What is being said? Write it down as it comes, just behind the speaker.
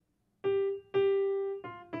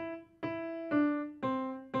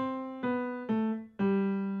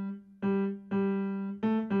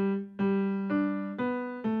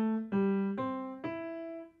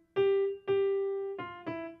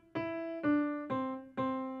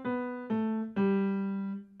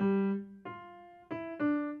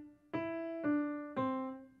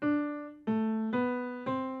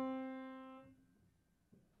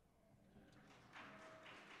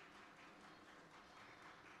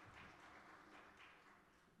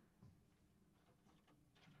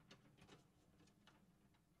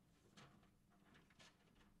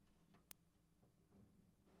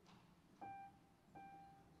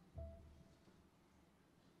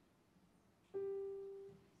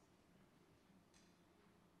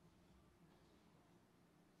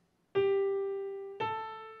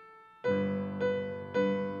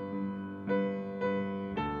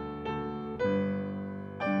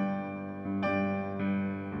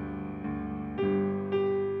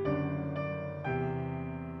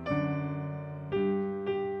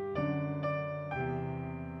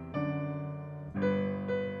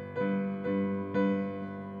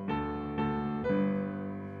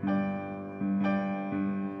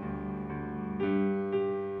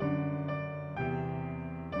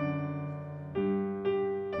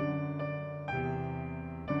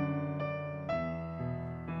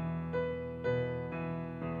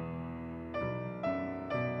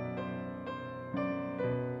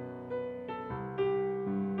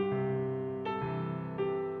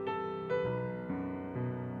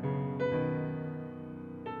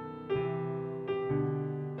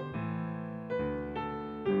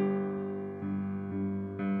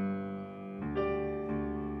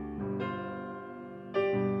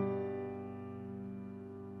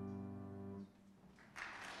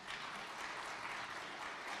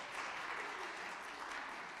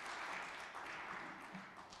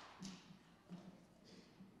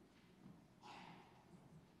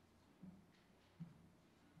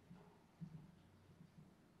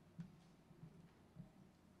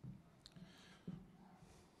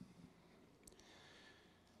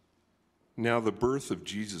Now the birth of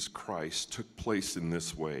Jesus Christ took place in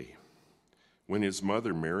this way. When his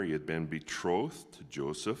mother Mary had been betrothed to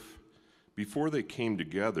Joseph, before they came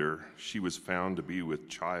together, she was found to be with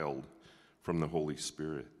child from the Holy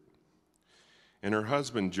Spirit. And her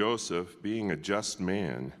husband Joseph, being a just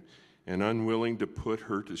man and unwilling to put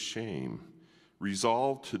her to shame,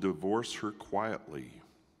 resolved to divorce her quietly.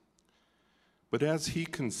 But as he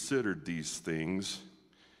considered these things,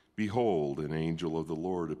 behold, an angel of the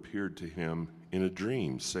Lord appeared to him in a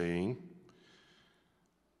dream, saying,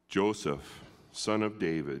 Joseph, son of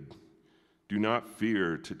David, do not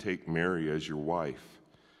fear to take Mary as your wife,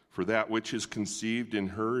 for that which is conceived in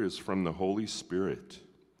her is from the Holy Spirit.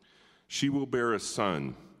 She will bear a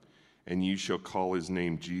son, and you shall call his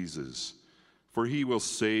name Jesus, for he will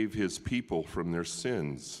save his people from their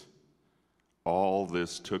sins. All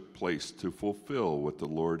this took place to fulfill what the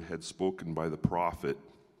Lord had spoken by the prophet.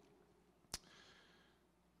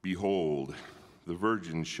 Behold, the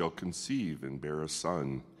virgin shall conceive and bear a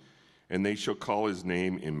son, and they shall call his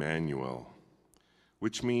name Emmanuel,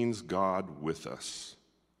 which means God with us.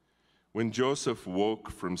 When Joseph woke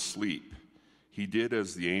from sleep, he did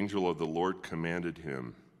as the angel of the Lord commanded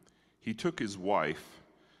him. He took his wife,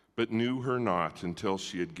 but knew her not until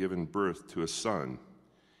she had given birth to a son,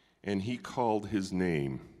 and he called his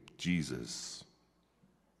name Jesus.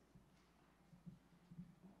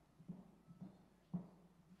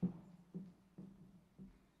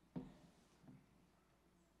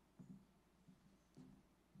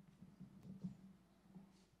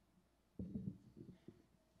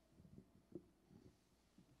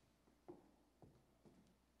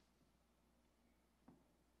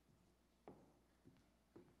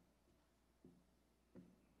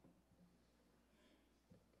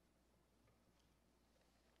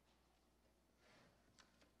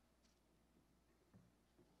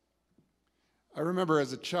 I remember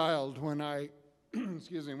as a child when I,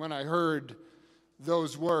 when I heard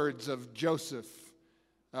those words of Joseph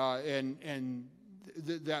really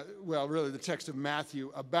the text of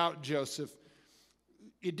Matthew about Joseph,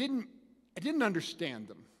 I didn't understand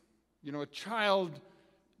them. You know, a child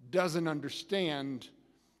doesn't understand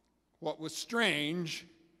what was strange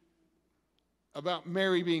about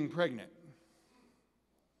Mary being pregnant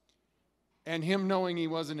and him knowing he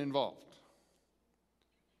wasn't involved.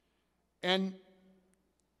 And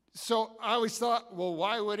so I always thought, well,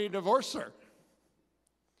 why would he divorce her?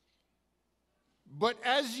 But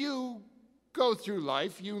as you go through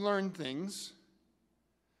life, you learn things.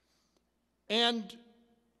 And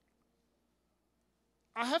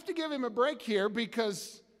I have to give him a break here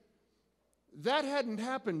because that hadn't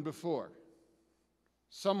happened before.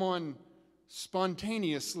 Someone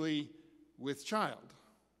spontaneously with child.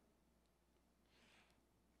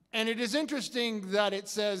 And it is interesting that it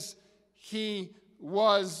says he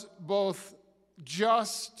was both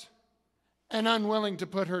just and unwilling to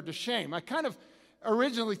put her to shame. I kind of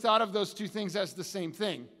originally thought of those two things as the same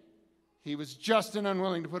thing. He was just and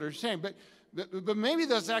unwilling to put her to shame. But maybe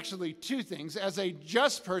there's actually two things. As a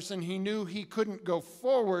just person, he knew he couldn't go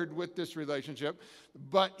forward with this relationship,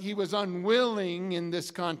 but he was unwilling in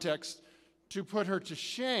this context to put her to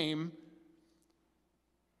shame.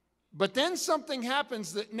 But then something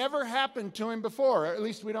happens that never happened to him before, or at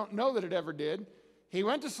least we don't know that it ever did. He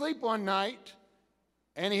went to sleep one night,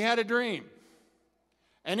 and he had a dream.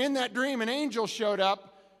 And in that dream, an angel showed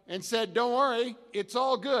up and said, "Don't worry, it's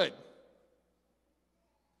all good."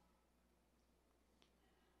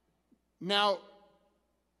 Now,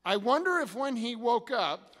 I wonder if when he woke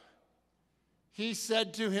up, he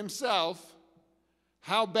said to himself,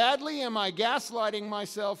 "How badly am I gaslighting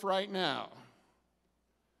myself right now?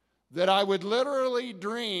 That I would literally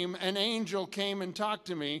dream an angel came and talked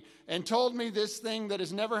to me and told me this thing that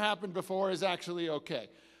has never happened before is actually okay."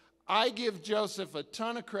 I give Joseph a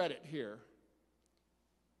ton of credit here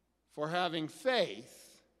for having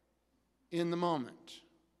faith in the moment.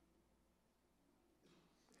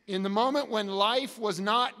 In the moment when life was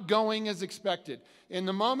not going as expected. In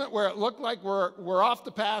the moment where it looked like we're off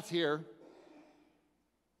the path here.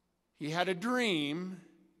 He had a dream.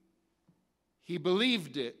 He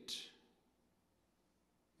believed it,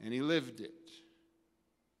 and he lived it.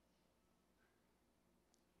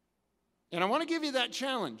 And I want to give you that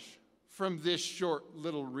challenge from this short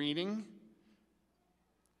little reading.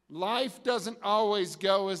 Life doesn't always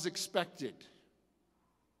go as expected,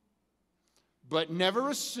 but never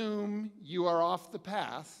assume you are off the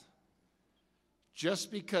path just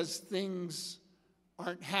because things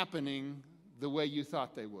aren't happening the way you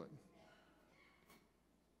thought they would.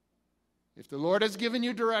 If the Lord has given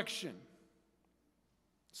you direction,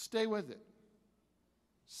 stay with it.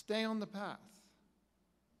 Stay on the path.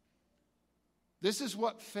 This is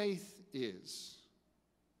what faith is.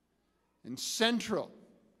 And central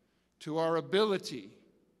to our ability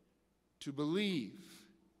to believe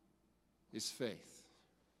is faith.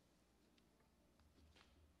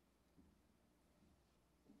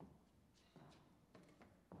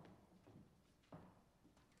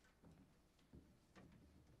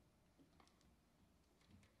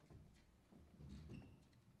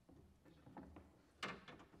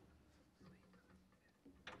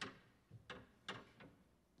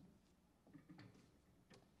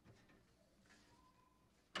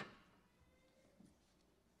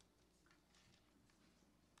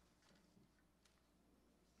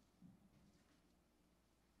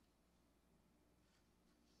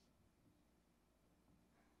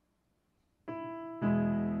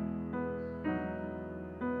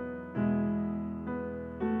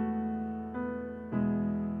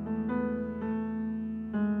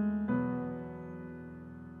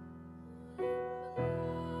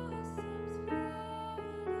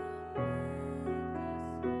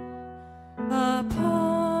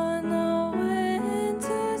 Upon a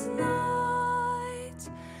winter's night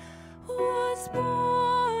was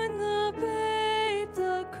born the babe,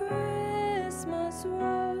 the Christmas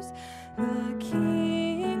rose, the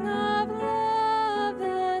King of love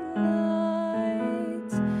and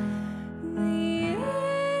light. The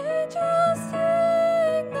angels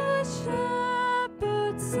sing, the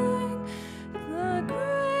shepherds sing, the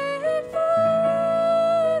grateful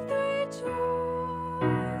earth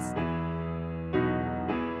rejoiced.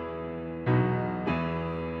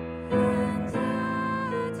 And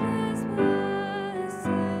at his blessed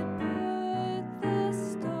birth the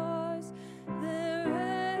stars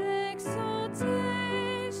their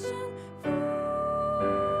exultation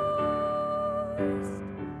voiced.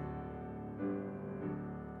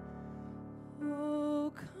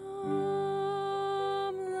 Oh,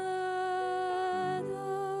 come, let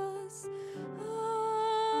us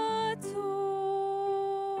adore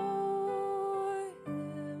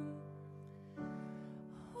him.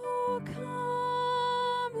 Oh,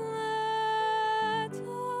 come, let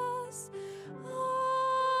us adore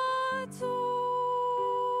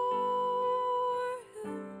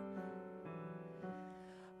him.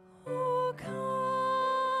 Oh,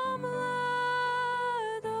 come,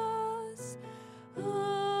 let us adore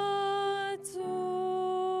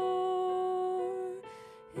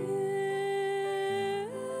him,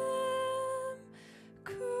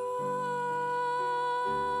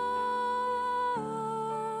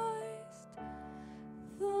 Christ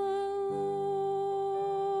the Lord.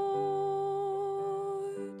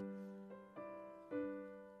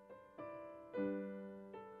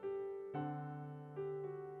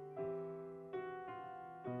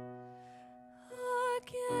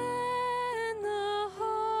 Again the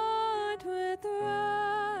heart with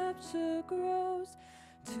rapture grows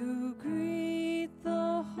to greet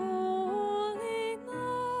the holy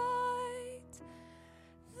night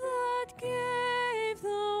that gave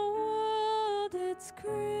the world its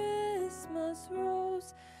Christmas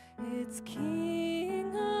rose, its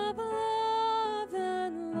King of love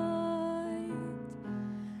and light.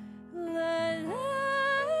 Let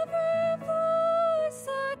every voice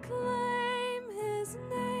acclaim his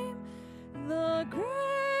name, the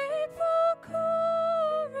grateful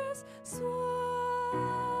chorus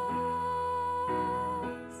swell.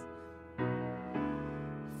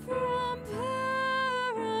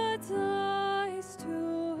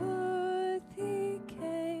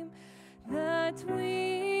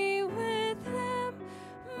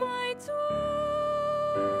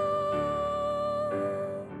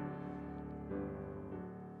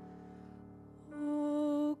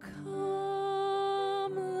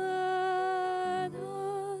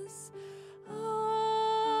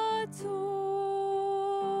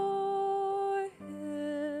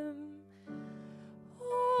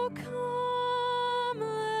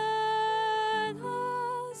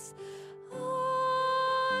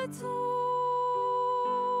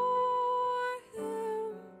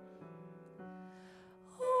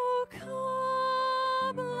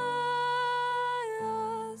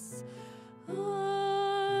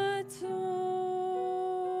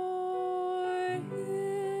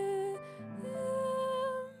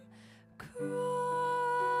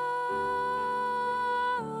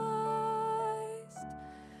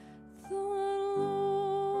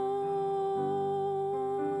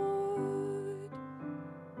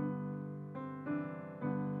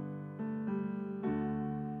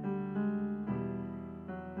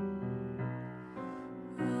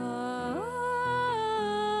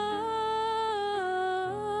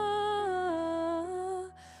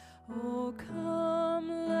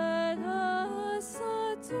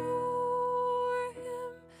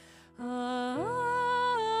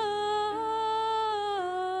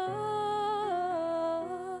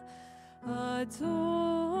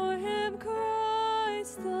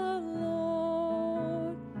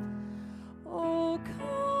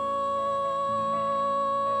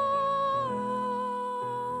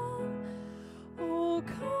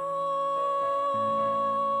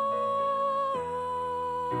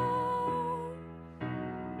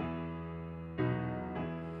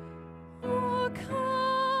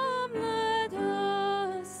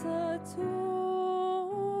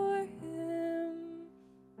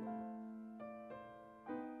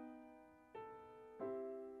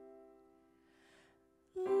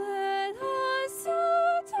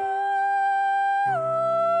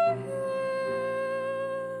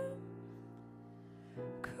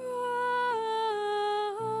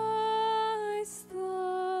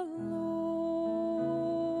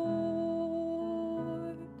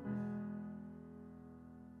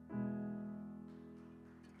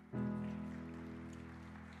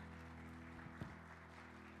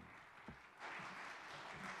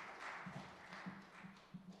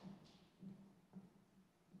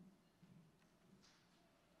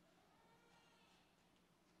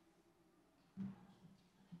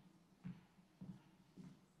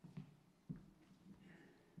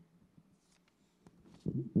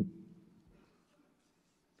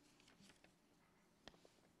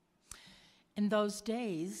 In those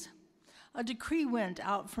days, a decree went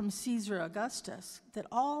out from Caesar Augustus that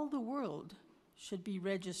all the world should be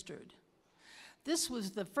registered. This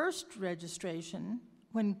was the first registration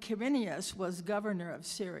when Quirinius was governor of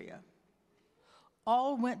Syria.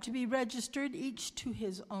 All went to be registered, each to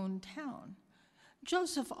his own town.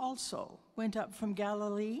 Joseph also went up from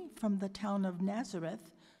Galilee, from the town of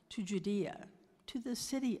Nazareth to Judea, to the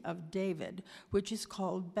city of David, which is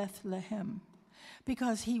called Bethlehem,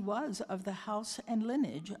 because he was of the house and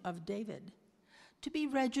lineage of David, to be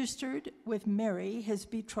registered with Mary, his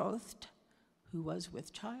betrothed, who was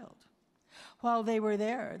with child. While they were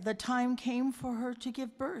there, the time came for her to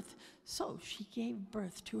give birth. So she gave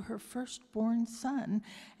birth to her firstborn son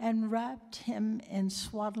and wrapped him in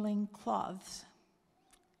swaddling cloths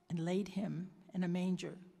and laid him in a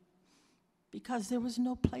manger, because there was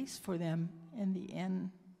no place for them in the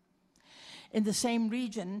inn. In the same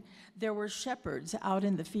region, there were shepherds out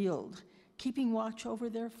in the field, keeping watch over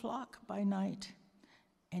their flock by night.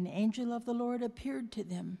 An angel of the Lord appeared to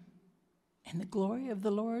them, and the glory of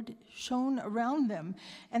the Lord shone around them,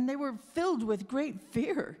 and they were filled with great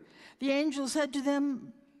fear. The angel said to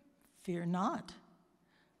them, "Fear not,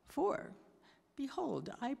 for, behold,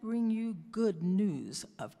 I bring you good news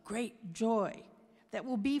of great joy that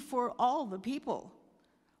will be for all the people.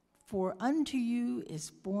 For unto you is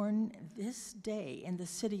born this day in the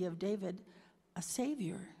city of David a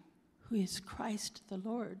Savior, who is Christ the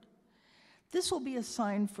Lord. This will be a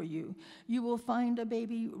sign for you. You will find a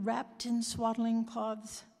baby wrapped in swaddling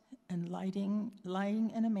cloths and lying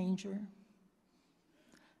in a manger."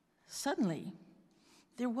 Suddenly,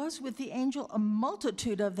 there was with the angel a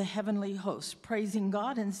multitude of the heavenly host, praising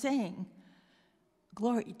God and saying,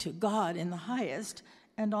 "Glory to God in the highest,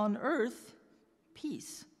 and on earth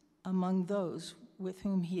peace among those with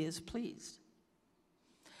whom he is pleased."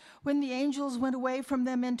 When the angels went away from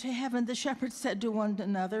them into heaven, the shepherds said to one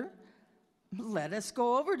another, "Let us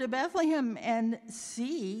go over to Bethlehem and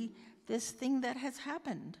see this thing that has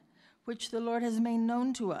happened, which the Lord has made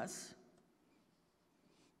known to us."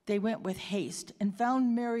 They went with haste and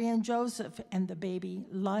found Mary and Joseph and the baby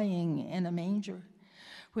lying in a manger.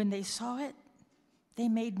 When they saw it, they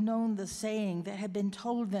made known the saying that had been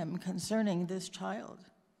told them concerning this child.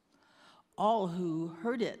 All who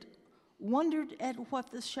heard it wondered at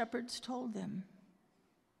what the shepherds told them.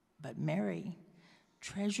 But Mary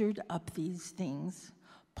treasured up these things,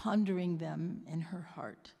 pondering them in her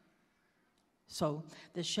heart. So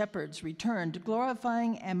the shepherds returned,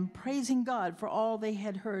 glorifying and praising God for all they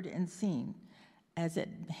had heard and seen, as it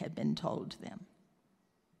had been told them.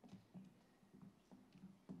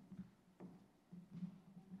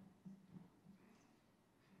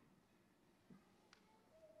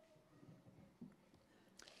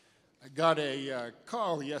 I got a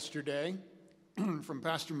call yesterday from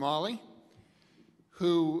Pastor Molly,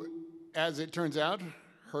 who, as it turns out,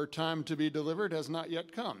 her time to be delivered has not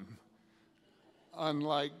yet come.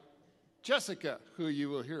 Unlike Jessica, who you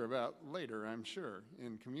will hear about later, I'm sure,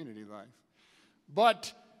 in community life.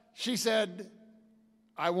 But she said,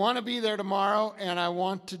 "I want to be there tomorrow, and I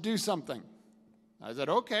want to do something." I said,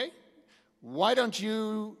 "Okay. Why don't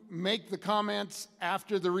you make the comments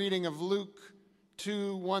after the reading of Luke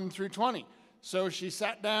 2, 1 through 20? So she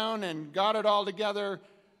sat down and got it all together,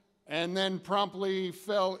 and then promptly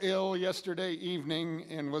fell ill yesterday evening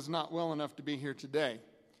and was not well enough to be here today.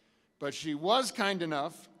 But she was kind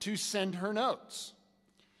enough to send her notes.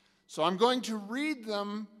 So I'm going to read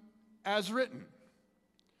them as written.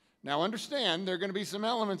 Now understand, there are going to be some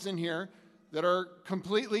elements in here that are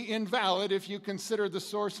completely invalid if you consider the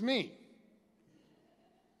source me.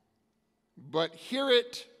 But hear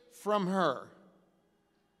it from her.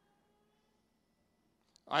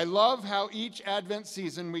 I love how each Advent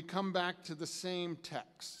season we come back to the same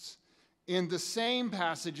texts, in the same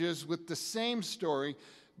passages with the same story,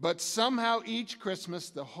 but somehow each Christmas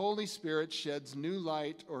the Holy Spirit sheds new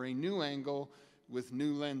light or a new angle with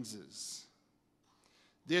new lenses.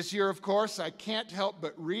 This year, of course, I can't help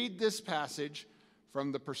but read this passage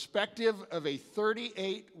from the perspective of a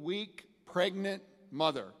 38-week pregnant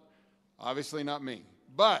mother. Obviously not me.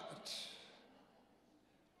 But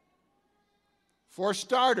for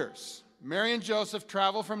starters, Mary and Joseph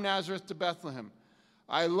travel from Nazareth to Bethlehem.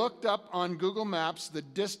 I looked up on Google Maps the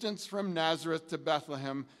distance from Nazareth to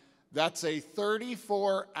Bethlehem. That's a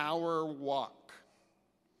 34-hour walk.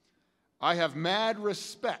 I have mad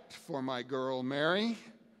respect for my girl Mary,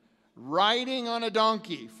 riding on a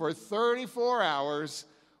donkey for 34 hours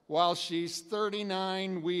while she's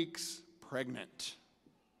 39 weeks pregnant.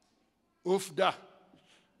 Oofda.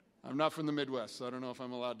 I'm not from the Midwest, so I don't know if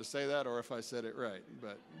I'm allowed to say that or if I said it right.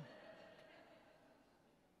 But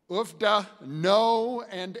Ufda, no,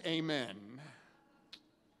 and amen.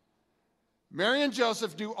 Mary and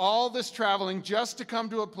Joseph do all this traveling just to come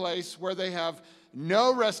to a place where they have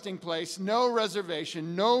no resting place, no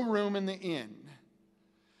reservation, no room in the inn.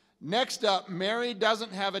 Next up, Mary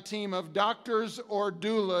doesn't have a team of doctors or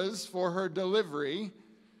doulas for her delivery.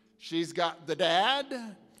 She's got the dad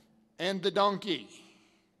and the donkey.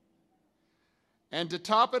 And to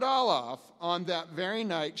top it all off, on that very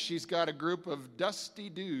night, she's got a group of dusty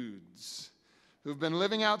dudes who've been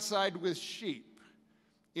living outside with sheep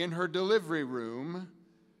in her delivery room,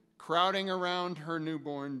 crowding around her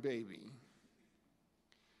newborn baby.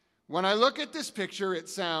 When I look at this picture, it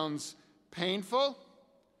sounds painful,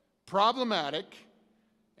 problematic,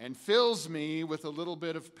 and fills me with a little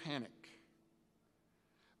bit of panic.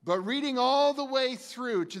 But reading all the way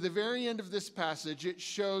through to the very end of this passage, it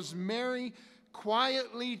shows Mary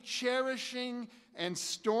quietly cherishing and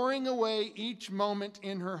storing away each moment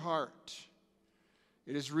in her heart.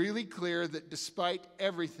 It is really clear that despite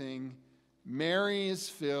everything, Mary is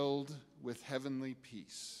filled with heavenly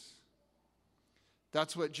peace.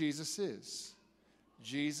 That's what Jesus is.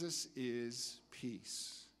 Jesus is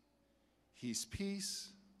peace. He's peace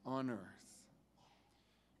on earth.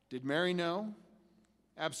 Did Mary know?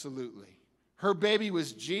 Absolutely. Her baby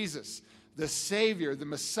was Jesus, the Savior, the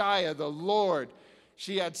Messiah, the Lord.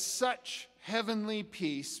 She had such heavenly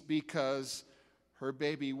peace because her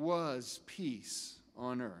baby was peace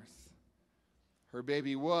on earth. Her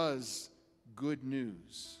baby was good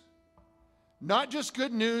news. Not just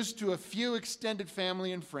good news to a few extended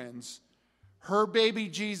family and friends. Her baby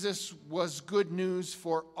Jesus was good news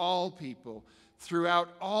for all people throughout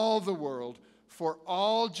all the world, for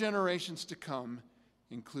all generations to come,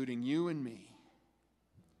 including you and me.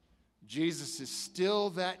 Jesus is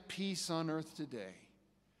still that peace on earth today.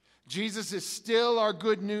 Jesus is still our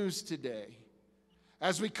good news today.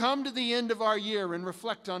 As we come to the end of our year and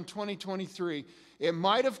reflect on 2023, it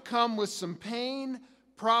might have come with some pain,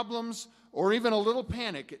 problems, or even a little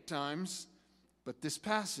panic at times, but this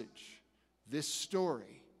passage, this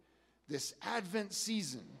story, this Advent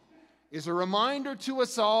season is a reminder to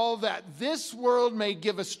us all that this world may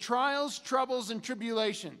give us trials, troubles, and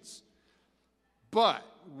tribulations, but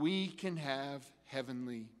we can have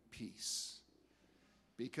heavenly peace.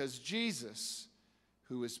 Because Jesus,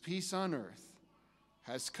 who is peace on earth,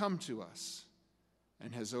 has come to us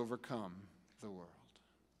and has overcome the world.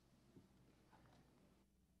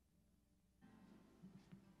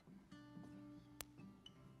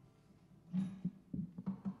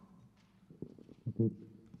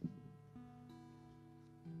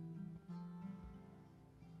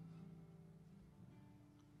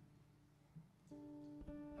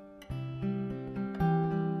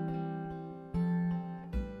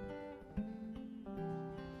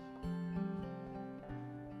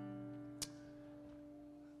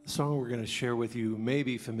 The song we're going to share with you may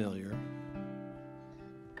be familiar,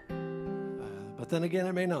 but then again,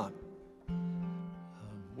 it may not.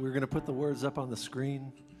 We're going to put the words up on the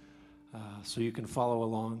screen so you can follow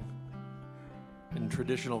along in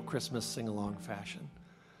traditional Christmas sing-along fashion.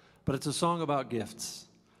 But it's a song about gifts.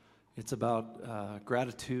 It's about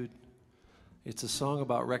gratitude. It's a song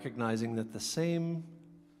about recognizing that the same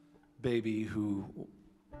baby who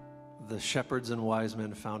the shepherds and wise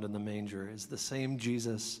men found in the manger is the same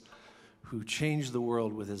Jesus who changed the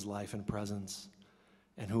world with his life and presence,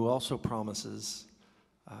 and who also promises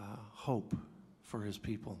hope for his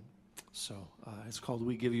people. So it's called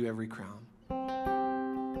We Give You Every Crown.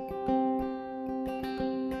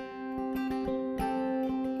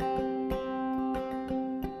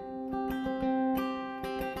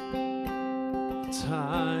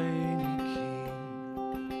 Tiny king,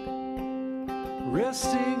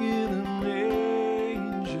 resting in a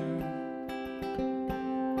manger,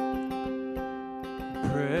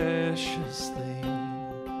 precious thing,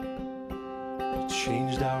 you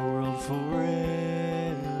changed our world forever.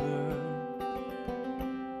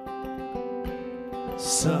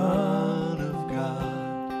 Son of God,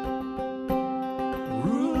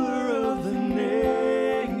 ruler of the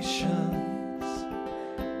nations,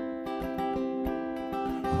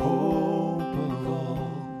 hope of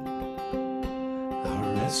all,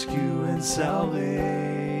 our rescue and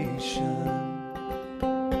salvation.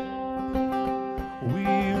 We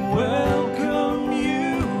welcome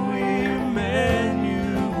you, Emmanuel.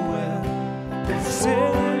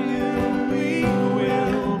 Before you we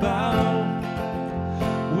will bow,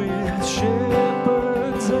 with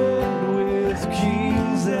shepherds and with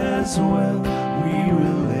kings as well. We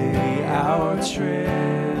will lay our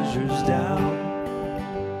treasures down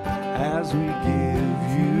as we give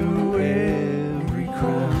you every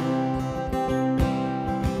crown.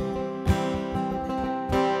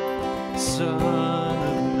 Son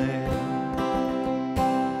of Man,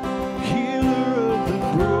 healer of the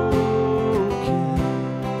broken,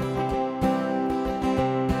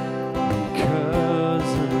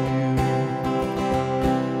 because of you,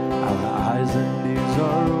 our eyes and ears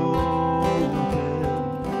are open.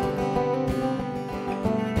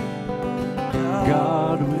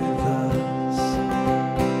 God with us,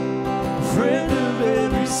 friend of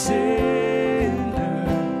every sinner,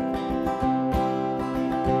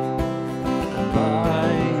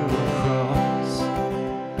 by your cross,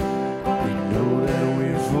 we know that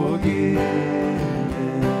we're forgiven.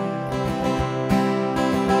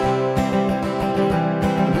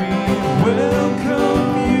 We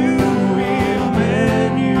welcome you,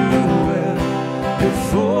 Emmanuel.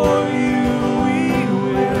 Before you we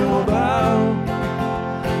will bow,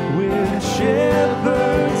 with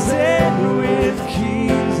shepherds and with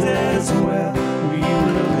kings as well. We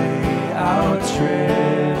will lay our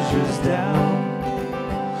treasures down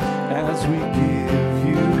as we give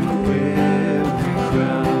you every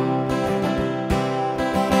crown.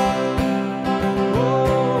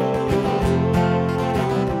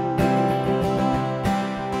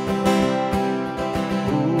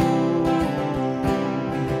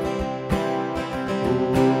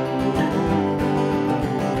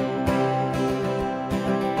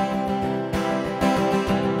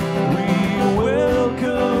 We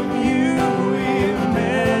welcome you,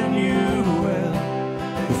 Emmanuel.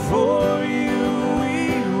 Before you we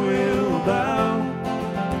will bow,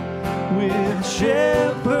 with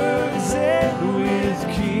shepherds and with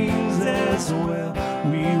kings as well.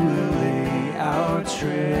 We will lay our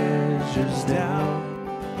treasures down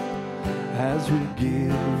as we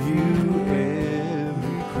give you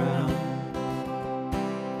every crown.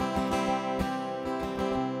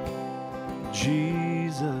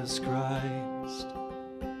 Jesus Christ,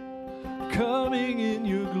 coming in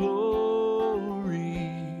your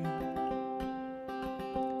glory,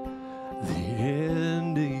 the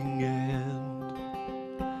ending and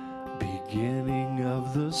beginning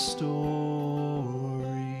of the story.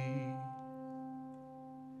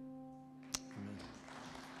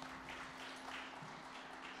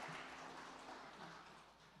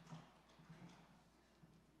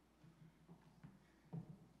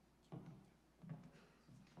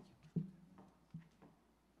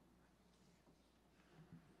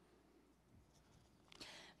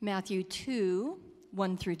 Matthew 2,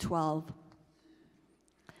 1 through 12.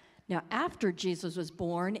 Now, after Jesus was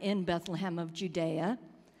born in Bethlehem of Judea,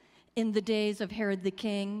 in the days of Herod the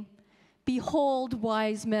king, behold,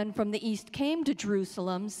 wise men from the east came to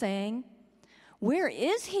Jerusalem, saying, "Where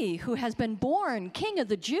is he who has been born King of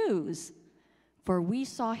the Jews? For we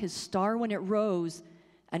saw his star when it rose,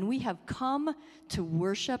 and we have come to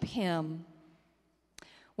worship him."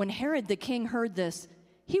 When Herod the king heard this,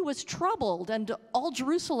 he was troubled, and all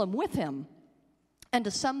Jerusalem with him. And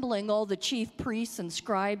assembling all the chief priests and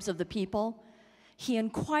scribes of the people, he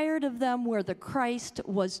inquired of them where the Christ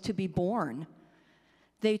was to be born.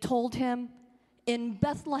 They told him, "In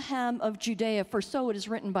Bethlehem of Judea, for so it is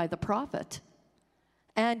written by the prophet.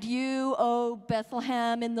 And you, O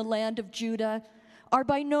Bethlehem, in the land of Judah, are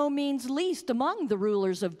by no means least among the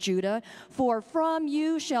rulers of Judah, for from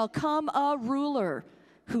you shall come a ruler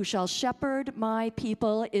who shall shepherd my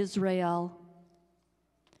people Israel."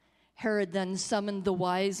 Herod then summoned the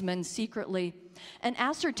wise men secretly and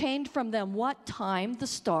ascertained from them what time the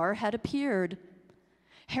star had appeared.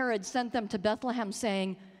 Herod sent them to Bethlehem,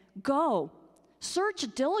 saying, "Go,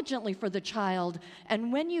 search diligently for the child,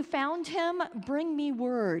 and when you found him, bring me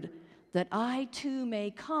word, that I too may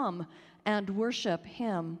come and worship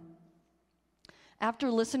him." After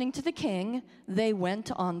listening to the king, they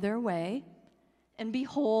went on their way. And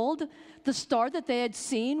behold, the star that they had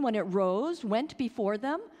seen when it rose went before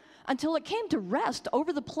them until it came to rest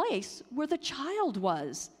over the place where the child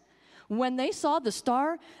was. When they saw the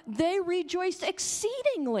star, they rejoiced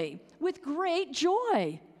exceedingly with great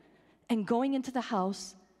joy. And going into the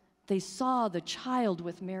house, they saw the child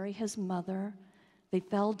with Mary, his mother. They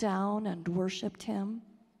fell down and worshiped him.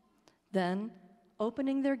 Then,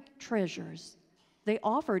 opening their treasures, they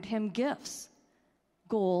offered him gifts: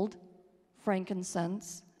 gold,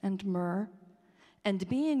 frankincense, and myrrh. And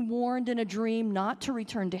being warned in a dream not to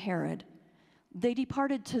return to Herod, they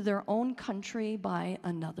departed to their own country by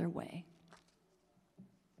another way.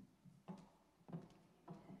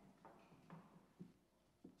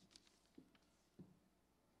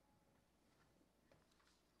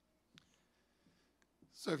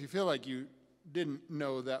 So if you feel like you didn't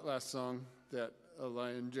know that last song that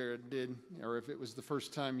Elia and Jared did, or if it was the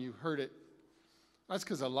first time you heard it. That's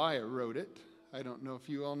because Elia wrote it. I don't know if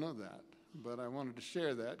you all know that, but I wanted to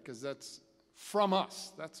share that because that's from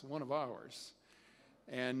us. That's one of ours.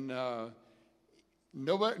 And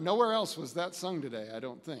nowhere else was that sung today, I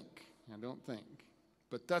don't think.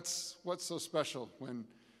 But that's what's so special when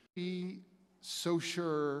we so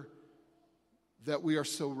sure that we are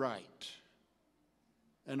so right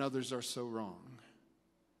and others are so wrong.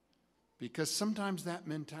 Because sometimes that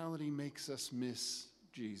mentality makes us miss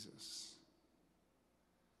Jesus.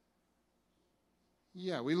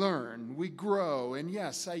 Yeah, we learn, we grow, and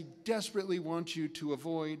yes, I desperately want you to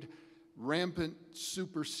avoid rampant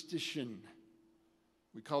superstition.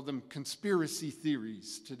 We call them conspiracy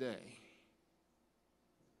theories today.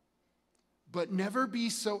 But never be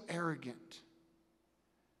so arrogant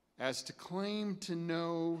as to claim to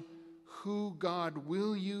know who God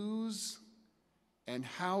will use and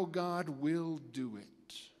how God will do it.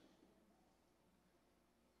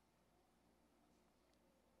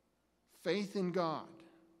 Faith in God,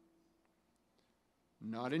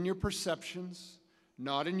 not in your perceptions,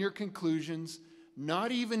 not in your conclusions,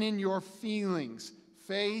 not even in your feelings.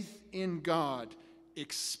 Faith in God.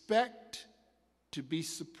 Expect to be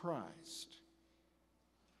surprised.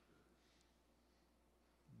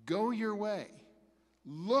 Go your way,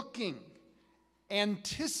 looking,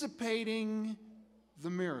 anticipating the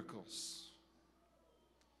miracles.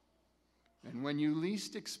 And when you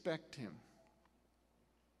least expect him,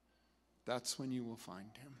 that's when you will find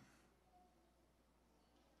him.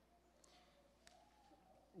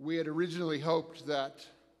 We had originally hoped that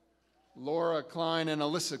Laura Klein and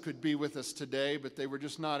Alyssa could be with us today, but they were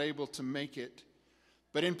just not able to make it.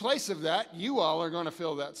 But in place of that, you all are going to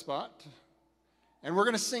fill that spot. And we're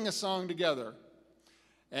going to sing a song together.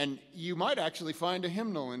 And you might actually find a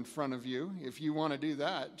hymnal in front of you if you want to do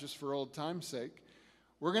that, just for old time's sake.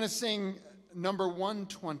 We're going to sing number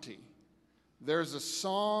 120. There's a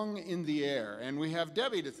song in the air. And we have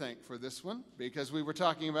Debbie to thank for this one, because we were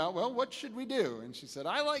talking about, well, what should we do? And she said,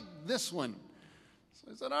 I like this one.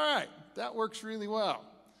 So I said, all right, that works really well.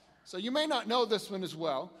 So you may not know this one as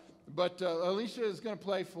well, but Alicia is going to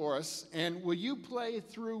play for us. And will you play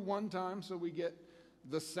through one time so we get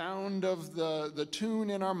the sound of the tune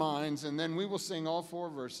in our minds, and then we will sing all 4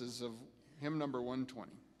 verses of hymn number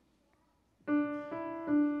 120.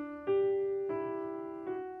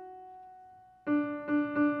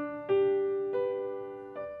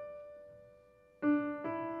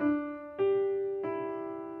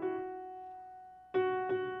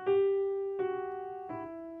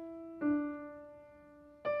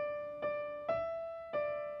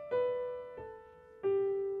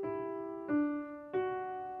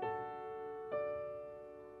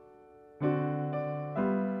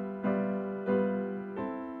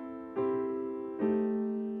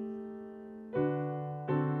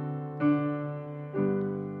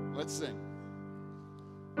 Let's sing.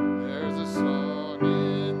 There's a song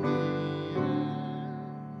in the air,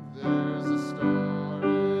 there's a star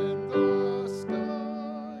in the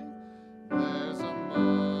sky, there's a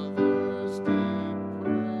mother's deep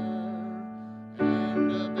prayer,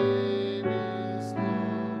 and a baby's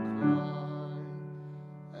low cry,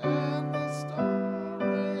 and the star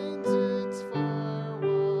rains its fire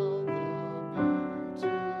while the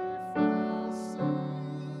beautiful sing.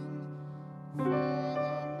 For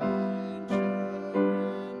the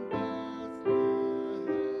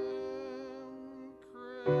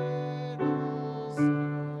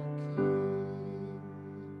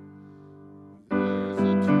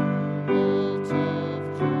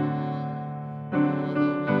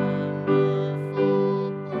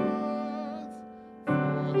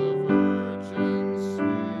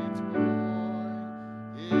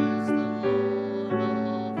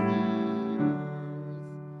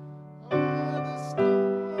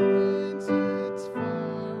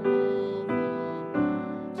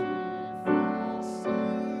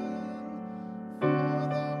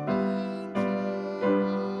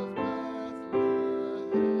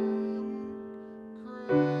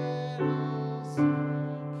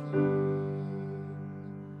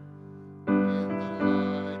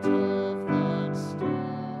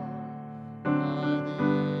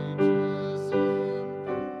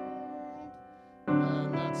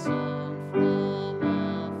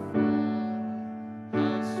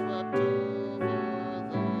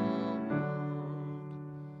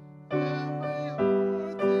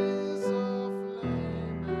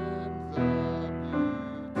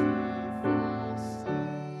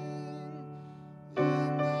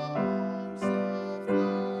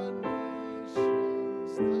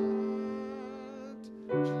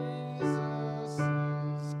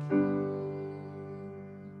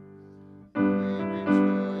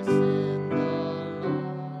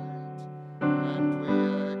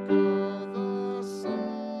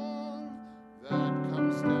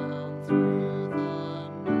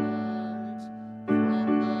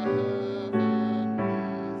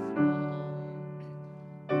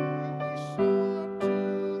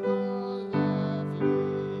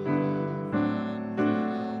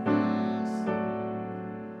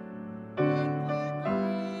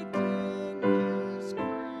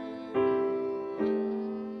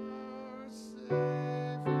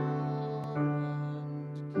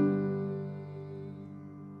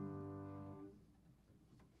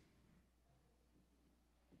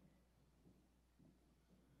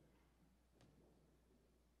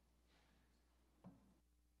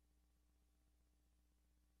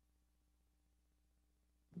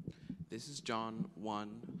This is John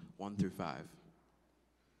 1 through 5.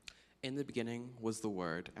 In the beginning was the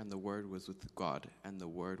Word, and the Word was with God, and the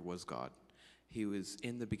Word was God. He was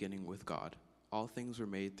in the beginning with God. All things were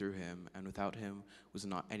made through him, and without him was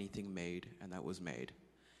not anything made, and that was made.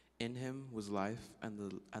 In him was life, and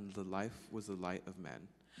the life was the light of men.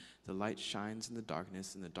 The light shines in the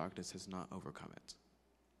darkness, and the darkness has not overcome it.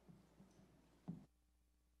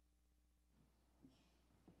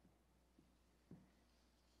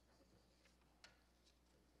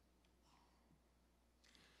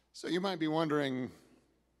 So you might be wondering,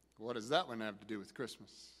 what does that one have to do with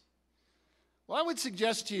Christmas? Well, I would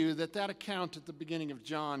suggest to you that account at the beginning of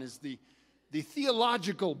John is the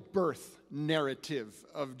theological birth narrative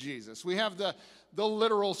of Jesus. We have the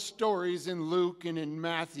literal stories in Luke and in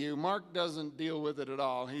Matthew. Mark doesn't deal with it at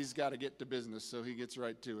all. He's got to get to business, so he gets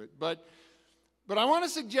right to it. But I want to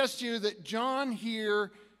suggest to you that John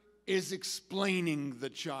here is explaining the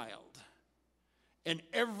child and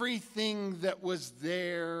everything that was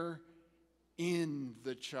there in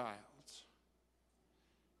the child.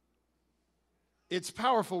 It's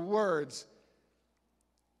powerful words.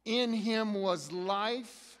 In him was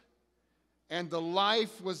life, and the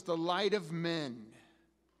life was the light of men.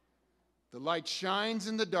 The light shines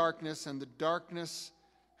in the darkness, and the darkness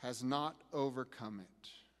has not overcome it.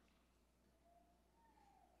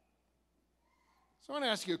 So I want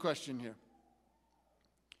to ask you a question here.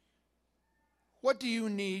 What do you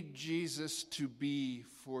need Jesus to be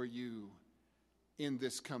for you in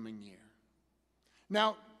this coming year?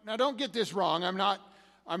 Now don't get this wrong.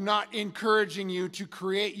 I'm not encouraging you to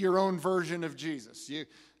create your own version of Jesus.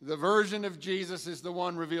 The version of Jesus is the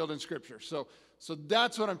one revealed in Scripture. So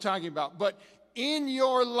that's what I'm talking about. But in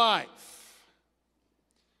your life,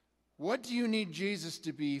 what do you need Jesus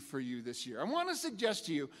to be for you this year? I want to suggest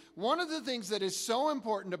to you, one of the things that is so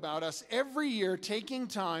important about us every year taking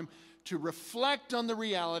time to reflect on the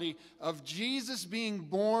reality of Jesus being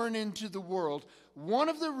born into the world. One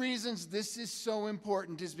of the reasons this is so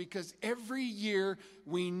important is because every year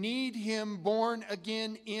we need him born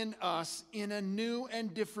again in us in a new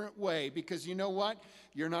and different way. Because you know what?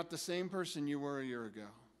 You're not the same person you were a year ago.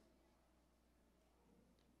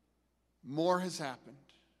 More has happened.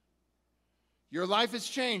 Your life has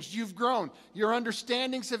changed. You've grown. Your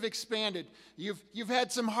understandings have expanded. You've had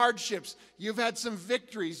some hardships. You've had some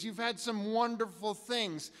victories. You've had some wonderful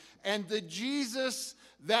things. And the Jesus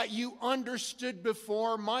that you understood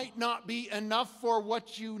before might not be enough for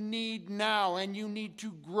what you need now. And you need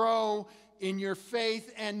to grow in your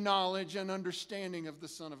faith and knowledge and understanding of the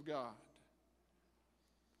Son of God.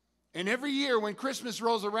 And every year when Christmas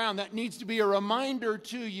rolls around, that needs to be a reminder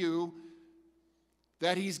to you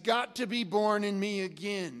that he's got to be born in me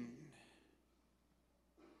again.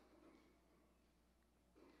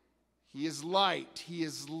 He is light. He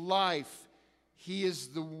is life. He is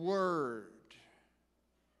the Word.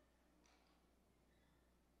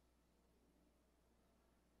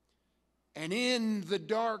 And in the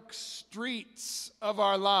dark streets of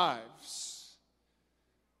our lives,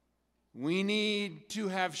 we need to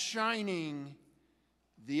have shining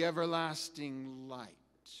the everlasting light.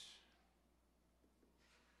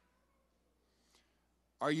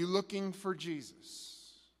 Are you looking for Jesus?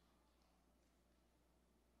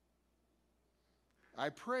 I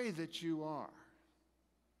pray that you are.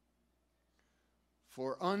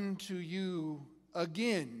 For unto you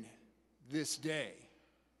again this day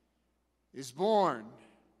is born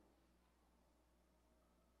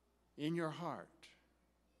in your heart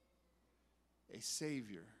a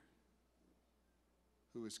Savior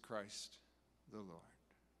who is Christ the Lord.